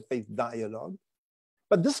of interfaith dialogue.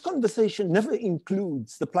 But this conversation never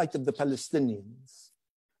includes the plight of the Palestinians.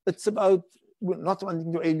 It's about not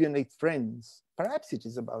wanting to alienate friends. Perhaps it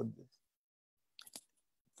is about this.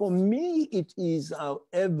 For me, it is,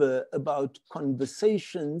 however, about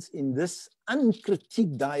conversations in this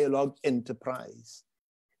uncritiqued dialogue enterprise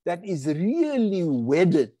that is really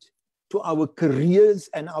wedded to our careers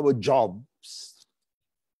and our jobs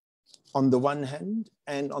on the one hand,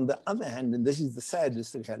 and on the other hand, and this is the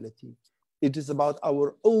saddest reality, it is about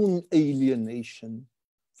our own alienation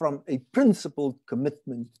from a principled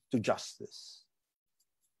commitment to justice.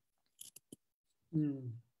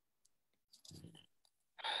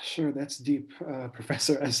 Sure, that's deep,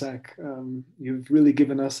 Professor Esack. You've really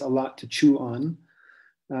given us a lot to chew on.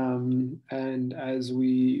 And as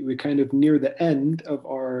we kind of near the end of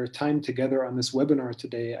our time together on this webinar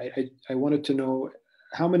today, I wanted to know,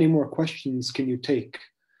 how many more questions can you take?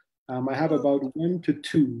 I have about 1 to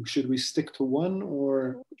 2. Should we stick to 1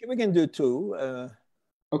 or? We can do 2.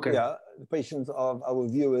 Okay. Yeah, the patience of our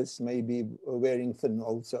viewers may be wearing thin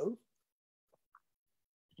also.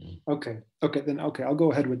 Okay, I'll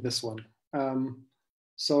go ahead with this one.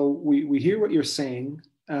 So we hear what you're saying,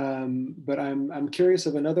 but I'm curious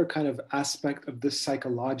of another kind of aspect of this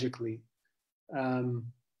psychologically.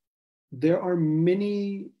 There are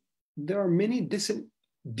many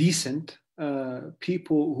decent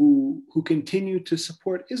people who continue to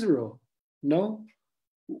support Israel. No?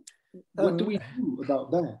 What do we do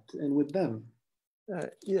about that and with them?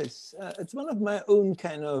 Yes, it's one of my own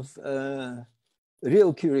kind of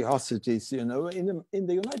real curiosities, you know. In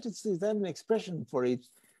the United States, they have an expression for it.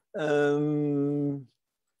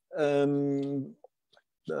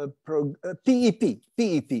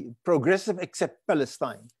 PEP, Progressive Except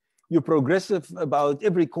Palestine. You're progressive about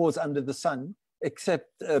every cause under the sun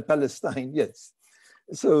except Palestine, yes.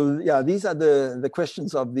 So yeah, these are the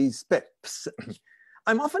questions of these PEPs.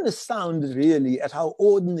 I'm often astounded really at how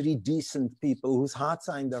ordinary, decent people whose hearts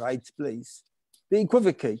are in the right place, they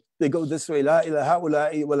equivocate. They go this way, la ilaha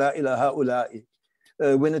ula'i wa la ilaha ula'i,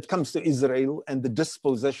 when it comes to Israel and the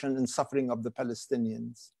dispossession and suffering of the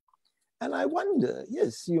Palestinians. And I wonder,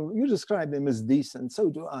 yes, you describe them as decent, so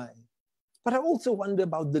do I. But I also wonder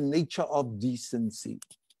about the nature of decency.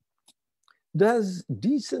 Does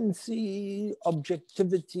decency,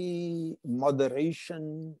 objectivity,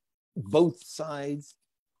 moderation, both sides,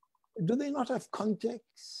 do they not have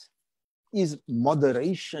context? is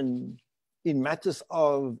moderation in matters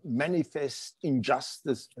of manifest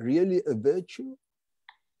injustice really a virtue?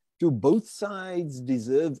 Do both sides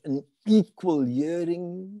deserve an equal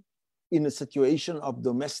hearing in a situation of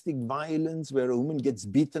domestic violence where a woman gets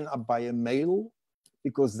beaten up by a male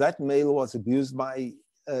because that male was abused by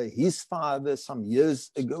his father some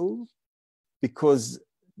years ago, because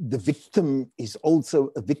the victim is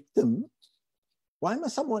also a victim? Why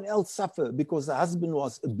must someone else suffer because the husband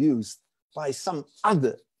was abused by some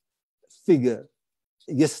other figure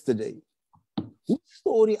yesterday? Whose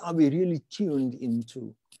story are we really tuned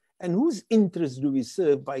into? And whose interest do we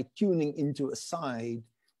serve by tuning into a side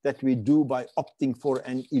that we do by opting for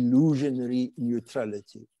an illusionary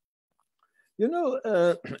neutrality? You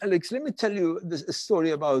know, Alex, let me tell you this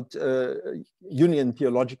story about Union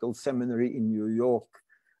Theological Seminary in New York,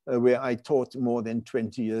 where I taught more than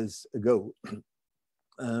 20 years ago.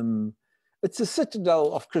 It's a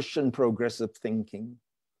citadel of Christian progressive thinking.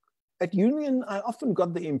 At Union, I often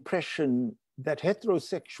got the impression that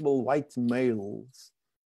heterosexual white males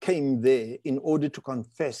came there in order to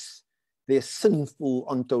confess their sinful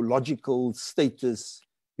ontological status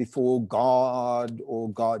before God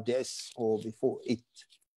or goddess or before it.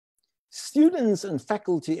 Students and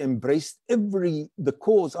faculty embraced the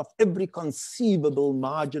cause of every conceivable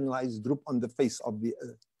marginalized group on the face of the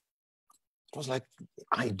earth. It was like the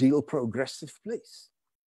ideal progressive place.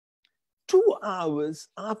 2 hours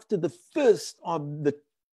after the first of the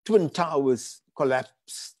Twin Towers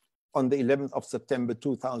collapsed on the 11th of September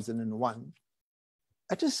 2001,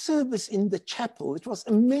 at a service in the chapel, it was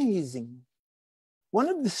amazing. One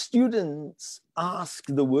of the students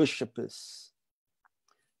asked the worshippers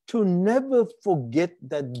to never forget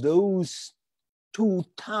that those 2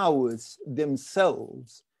 towers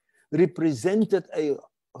themselves represented a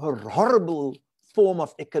horrible form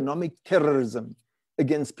of economic terrorism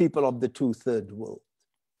against people of the 2/3 world.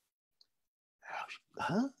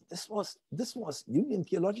 Huh? This was Union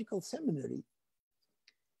Theological Seminary.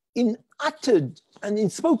 In uttered and in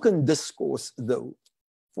spoken discourse, though,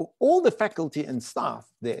 for all the faculty and staff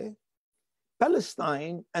there,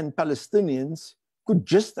 Palestine and Palestinians could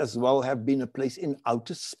just as well have been a place in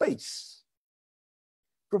outer space.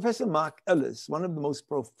 Professor Mark Ellis, one of the most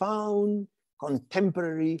profound,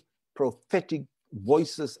 contemporary, prophetic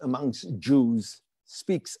voices amongst Jews,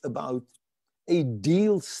 speaks about a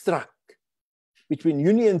deal struck between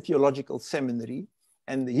Union Theological Seminary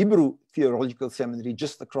and the Hebrew Theological Seminary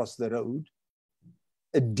just across the road,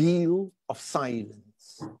 a deal of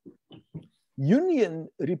silence. Union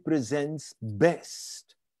represents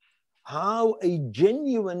best how a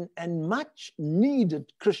genuine and much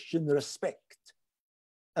needed Christian respect,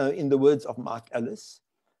 in the words of Mark Ellis,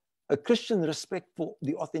 a Christian respect for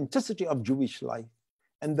the authenticity of Jewish life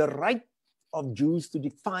and the right of Jews to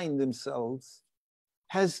define themselves,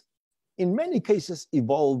 has in many cases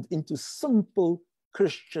evolved into simple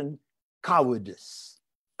Christian cowardice,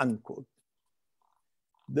 unquote.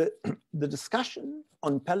 The discussion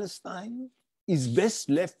on Palestine is best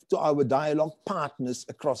left to our dialogue partners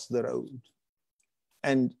across the road.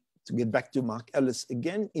 And to get back to Mark Ellis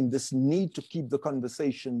again, in this need to keep the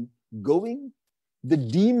conversation going, the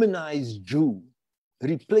demonized Jew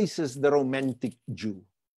replaces the romantic Jew.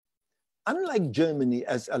 Unlike Germany,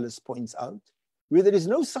 as Ellis points out, where there is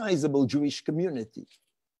no sizable Jewish community,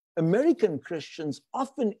 American Christians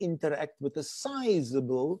often interact with a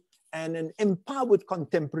sizable and an empowered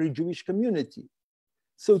contemporary Jewish community.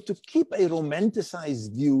 So to keep a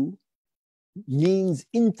romanticized view means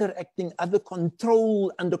interacting under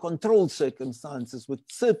controlled circumstances with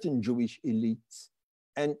certain Jewish elites.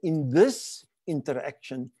 And in this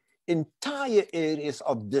interaction, entire areas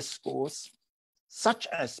of discourse, such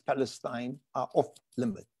as Palestine, are off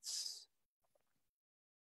limits.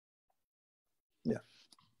 Yeah.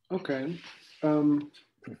 Okay.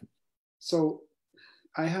 So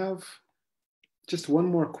I have just one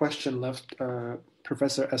more question left,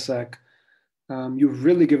 Professor Esack. You've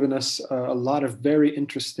really given us a lot of very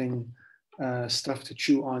interesting stuff to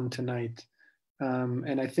chew on tonight.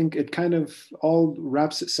 And I think it kind of all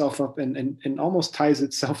wraps itself up and almost ties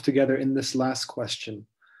itself together in this last question.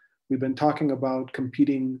 We've been talking about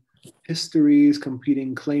competing histories,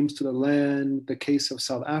 competing claims to the land, the case of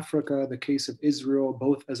South Africa, the case of Israel,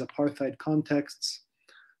 both as apartheid contexts.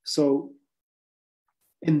 So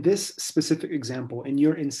in this specific example, in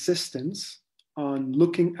your insistence on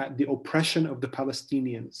looking at the oppression of the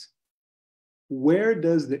Palestinians, where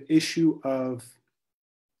does the issue of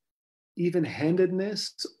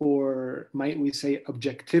even-handedness, or might we say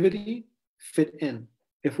objectivity, fit in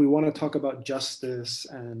if we want to talk about justice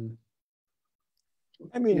and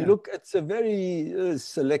I mean, Yeah. look, it's a very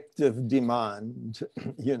selective demand,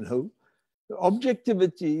 you know.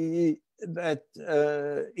 Objectivity that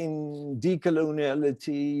in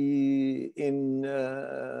decoloniality, in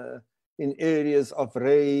areas of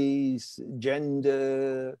race,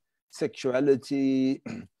 gender, sexuality,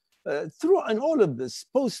 through and all of this,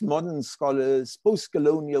 postmodern scholars,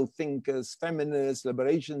 post-colonial thinkers, feminists,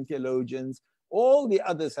 liberation theologians, all the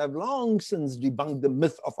others have long since debunked the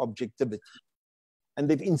myth of objectivity. And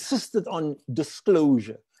they've insisted on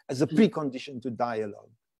disclosure as a precondition to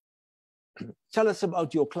dialogue. Tell us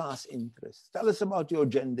about your class interests. Tell us about your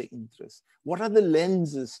gender interests. What are the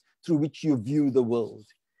lenses through which you view the world?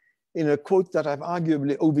 In a quote that I've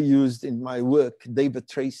arguably overused in my work, David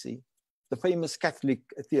Tracy, the famous Catholic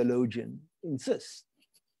theologian, insists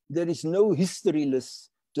there is no historyless,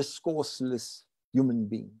 discourseless human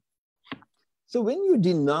being. So when you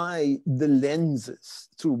deny the lenses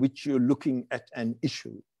through which you're looking at an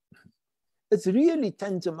issue, it's really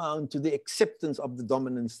tantamount to the acceptance of the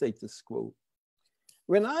dominant status quo.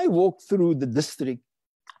 When I walk through the districts,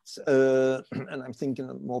 and I'm thinking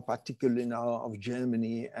more particularly now of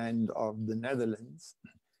Germany and of the Netherlands,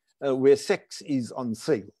 where sex is on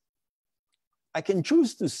sale, I can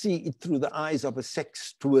choose to see it through the eyes of a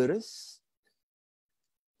sex tourist,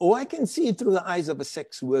 or I can see it through the eyes of a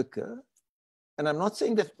sex worker. And I'm not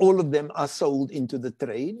saying that all of them are sold into the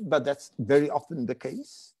trade, but that's very often the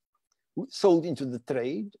case. Sold into the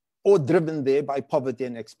trade or driven there by poverty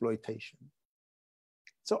and exploitation.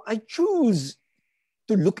 So I choose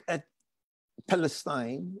to look at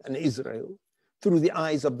Palestine and Israel through the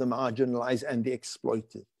eyes of the marginalized and the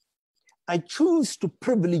exploited. I choose to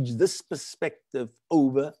privilege this perspective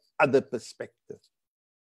over other perspectives.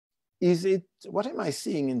 Is it, what am I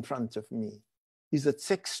seeing in front of me? Is it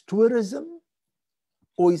sex tourism?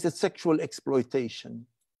 Or is it sexual exploitation?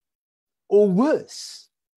 Or worse,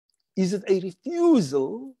 is it a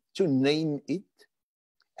refusal to name it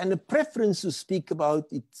and a preference to speak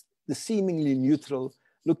about it, the seemingly neutral,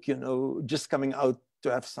 look, you know, just coming out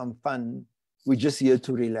to have some fun, we're just here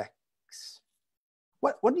to relax.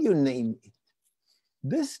 What do you name it?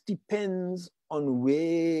 This depends on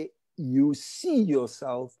where you see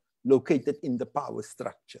yourself located in the power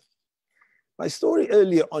structure. My story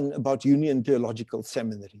earlier on about Union Theological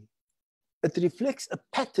Seminary, it reflects a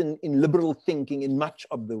pattern in liberal thinking in much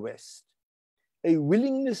of the West, a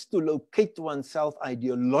willingness to locate oneself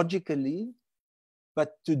ideologically,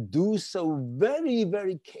 but to do so very,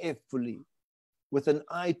 very carefully with an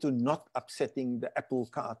eye to not upsetting the apple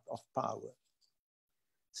cart of power.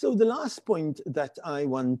 So the last point that I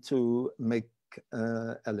want to make,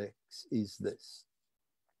 Alex, is this.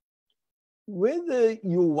 Whether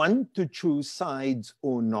you want to choose sides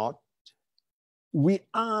or not, we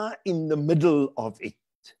are in the middle of it.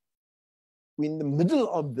 We're in the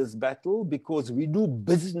middle of this battle because we do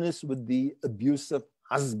business with the abusive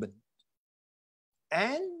husband,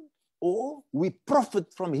 and or we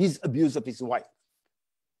profit from his abuse of his wife.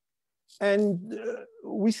 And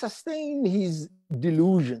we sustain his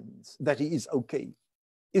delusions that he is okay.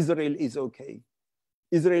 Israel is okay.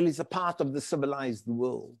 Israel is a part of the civilized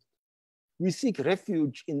world. We seek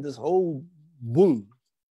refuge in this whole bull.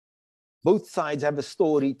 Both sides have a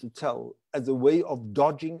story to tell as a way of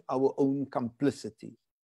dodging our own complicity.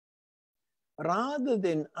 Rather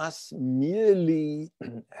than us merely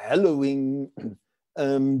hallowing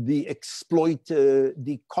the exploiter,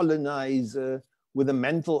 the colonizer with a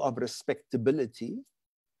mantle of respectability,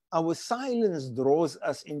 our silence draws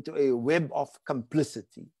us into a web of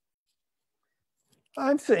complicity.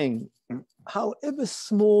 I'm saying, however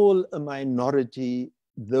small a minority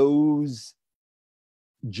those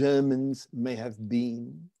Germans may have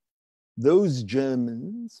been, those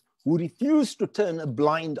Germans who refused to turn a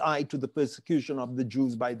blind eye to the persecution of the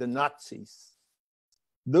Jews by the Nazis,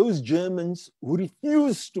 those Germans who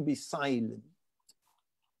refused to be silent,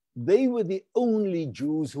 they were the only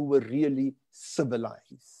Jews who were really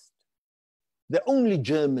civilized. The only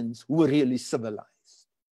Germans who were really civilized.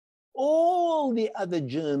 All the other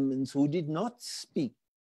Germans who did not speak,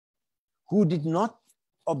 who did not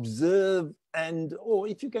observe and, or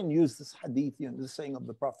if you can use this hadith, you know, the saying of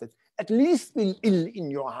the Prophet, at least feel ill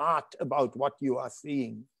in your heart about what you are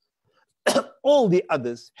seeing. All the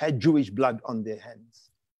others had Jewish blood on their hands.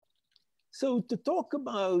 So to talk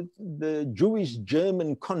about the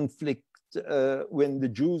Jewish-German conflict when the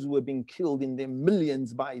Jews were being killed in their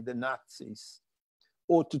millions by the Nazis,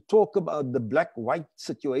 or to talk about the black-white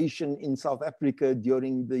situation in South Africa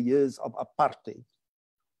during the years of apartheid,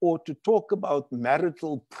 or to talk about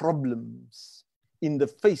marital problems in the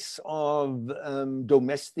face of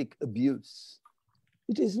domestic abuse,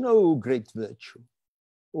 it is no great virtue.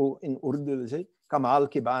 or in Urdu they say, kamal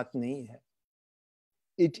ki baat nahi hai.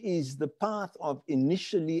 It is the path of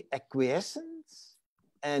initially acquiescence,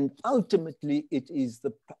 and ultimately it is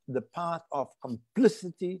the path of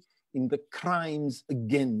complicity in the crimes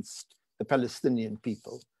against the Palestinian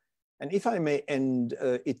people. And if I may end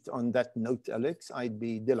it on that note, Alex, I'd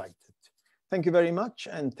be delighted. Thank you very much,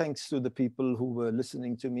 and thanks to the people who were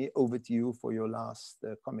listening to me. Over to you for your last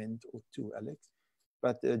comment or two, Alex.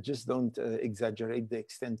 But just don't exaggerate the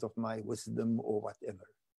extent of my wisdom or whatever.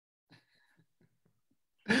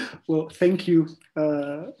 Well, thank you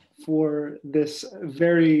for this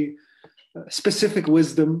very specific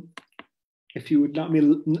wisdom. If you would not me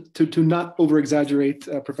to not over exaggerate,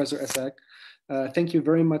 Professor Esack. Thank you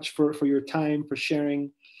very much for your time, for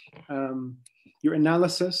sharing your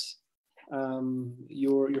analysis,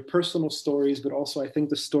 your personal stories, but also I think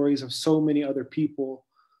the stories of so many other people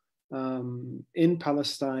in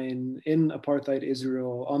Palestine, in apartheid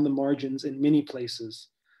Israel, on the margins, in many places.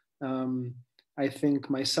 I think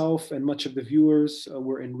myself and much of the viewers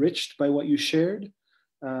were enriched by what you shared.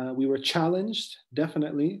 We were challenged,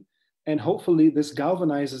 definitely, and hopefully this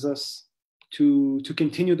galvanizes us to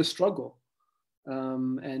continue the struggle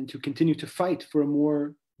and to continue to fight for a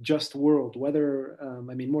more just world, whether,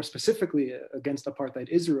 I mean, more specifically against apartheid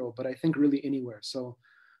Israel, but I think really anywhere. So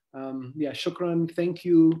yeah, shukran, thank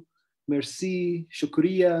you, merci,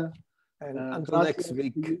 shukriya. And until next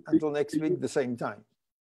week, the same time.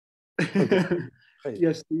 Okay.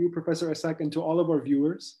 Yes, to you, Professor Esack, and to all of our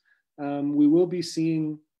viewers. We will be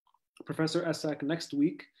seeing Professor Esack next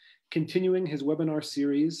week, continuing his webinar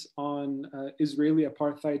series on Israeli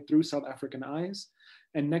apartheid through South African eyes.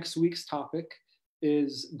 And next week's topic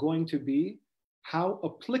is going to be how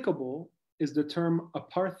applicable is the term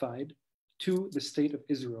apartheid to the state of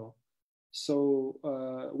Israel. So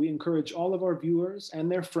we encourage all of our viewers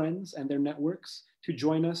and their friends and their networks to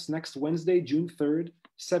join us next Wednesday, June 3rd,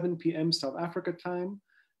 7 p.m. South Africa time,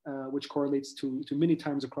 which correlates to many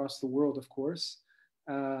times across the world, of course.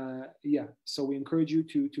 Yeah, so we encourage you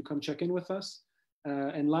to come check in with us.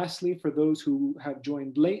 And lastly, for those who have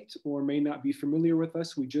joined late or may not be familiar with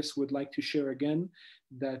us, we just would like to share again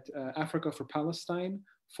that Africa for Palestine,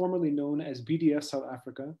 formerly known as BDS South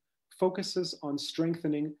Africa, focuses on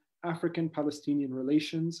strengthening African-Palestinian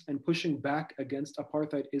relations and pushing back against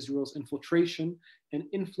apartheid Israel's infiltration and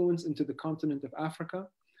influence into the continent of Africa.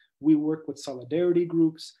 We work with solidarity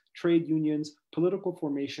groups, trade unions, political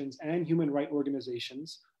formations, and human rights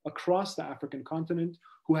organizations across the African continent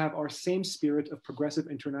who have our same spirit of progressive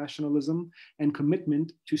internationalism and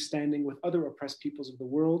commitment to standing with other oppressed peoples of the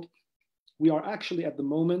world. We are actually at the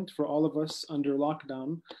moment, for all of us under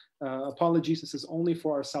lockdown, apologies, this is only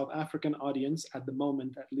for our South African audience at the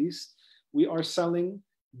moment at least, we are selling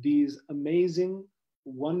these amazing,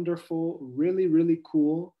 wonderful, really, really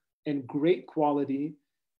cool and great quality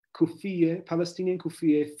kufiye, Palestinian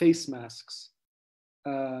kufiye face masks.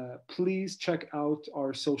 Please check out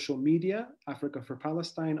our social media, Africa for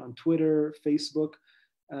Palestine, on Twitter, Facebook,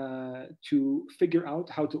 to figure out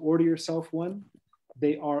how to order yourself one.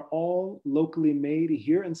 They are all locally made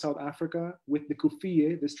here in South Africa with the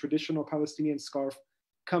kufiye, this traditional Palestinian scarf,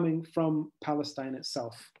 coming from Palestine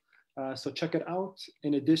itself. So check it out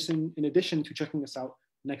in addition to checking us out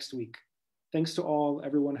next week. Thanks to all,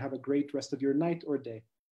 everyone have a great rest of your night or day.